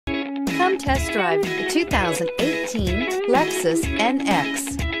Come test drive the 2018 Lexus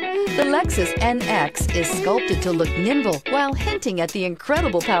NX. The Lexus NX is sculpted to look nimble while hinting at the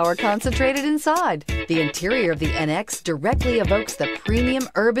incredible power concentrated inside. The interior of the NX directly evokes the premium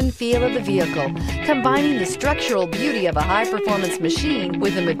urban feel of the vehicle, combining the structural beauty of a high-performance machine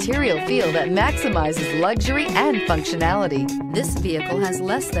with a material feel that maximizes luxury and functionality. This vehicle has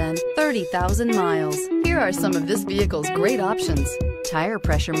less than 30,000 miles. Here are some of this vehicle's great options: tire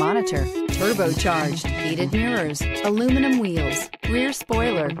pressure monitor, turbocharged, heated mirrors, aluminum wheels, rear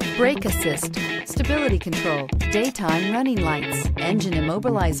spoiler, brake assist, stability control, daytime running lights, engine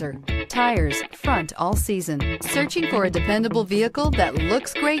immobilizer, tires front all season. Searching for a dependable vehicle that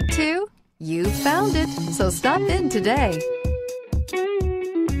looks great too? You found it, so stop in today.